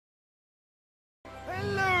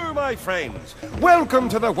my friends. Welcome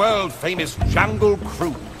to the world-famous Jungle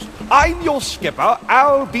Cruise. I'm your skipper,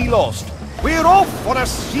 I'll Be Lost. We're off on a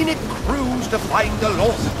scenic cruise to find a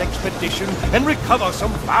lost expedition and recover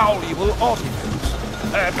some valuable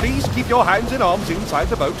artifacts. Please keep your hands and arms inside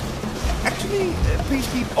the boat. Actually, please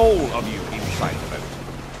keep all of you inside the boat.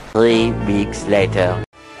 3 weeks later.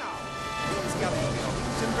 Now, please gather your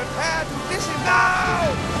belongings and prepare to listen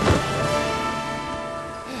now!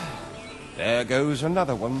 There goes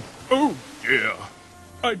another one. Oh dear.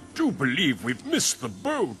 I do believe we've missed the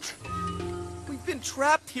boat. We've been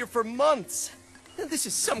trapped here for months. This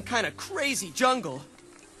is some kind of crazy jungle.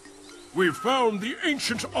 We've found the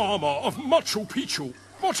ancient armor of Machu Picchu,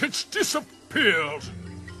 but it's disappeared.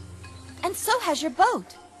 And so has your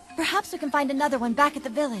boat. Perhaps we can find another one back at the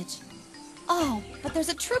village. Oh, but there's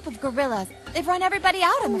a troop of gorillas. They've run everybody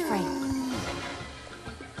out, I'm afraid.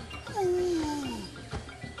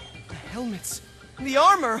 The helmets, the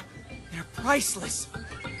armor, they're priceless.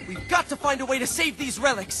 We've got to find a way to save these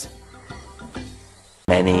relics.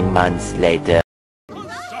 Many months later.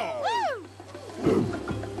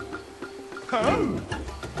 Huh?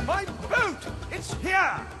 My boat! It's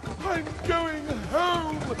here! I'm going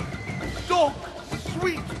home! Dock!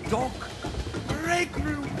 Sweet dock! Break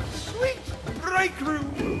room! Sweet break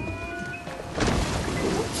room!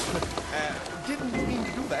 Oops! Didn't mean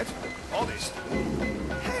to do that. Honest.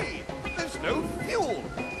 Hey! There's no fuel!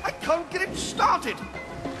 I can't get it started!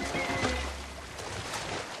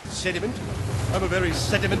 Sediment? I'm a very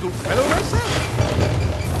sentimental fellow myself!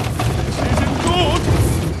 This isn't good!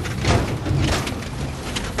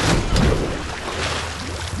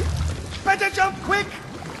 Better jump quick!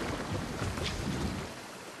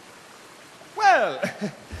 Well,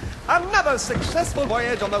 another successful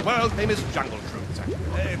voyage on the world-famous Jungle Cruise.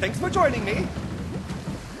 Thanks for joining me.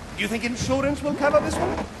 Do you think insurance will cover this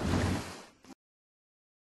one?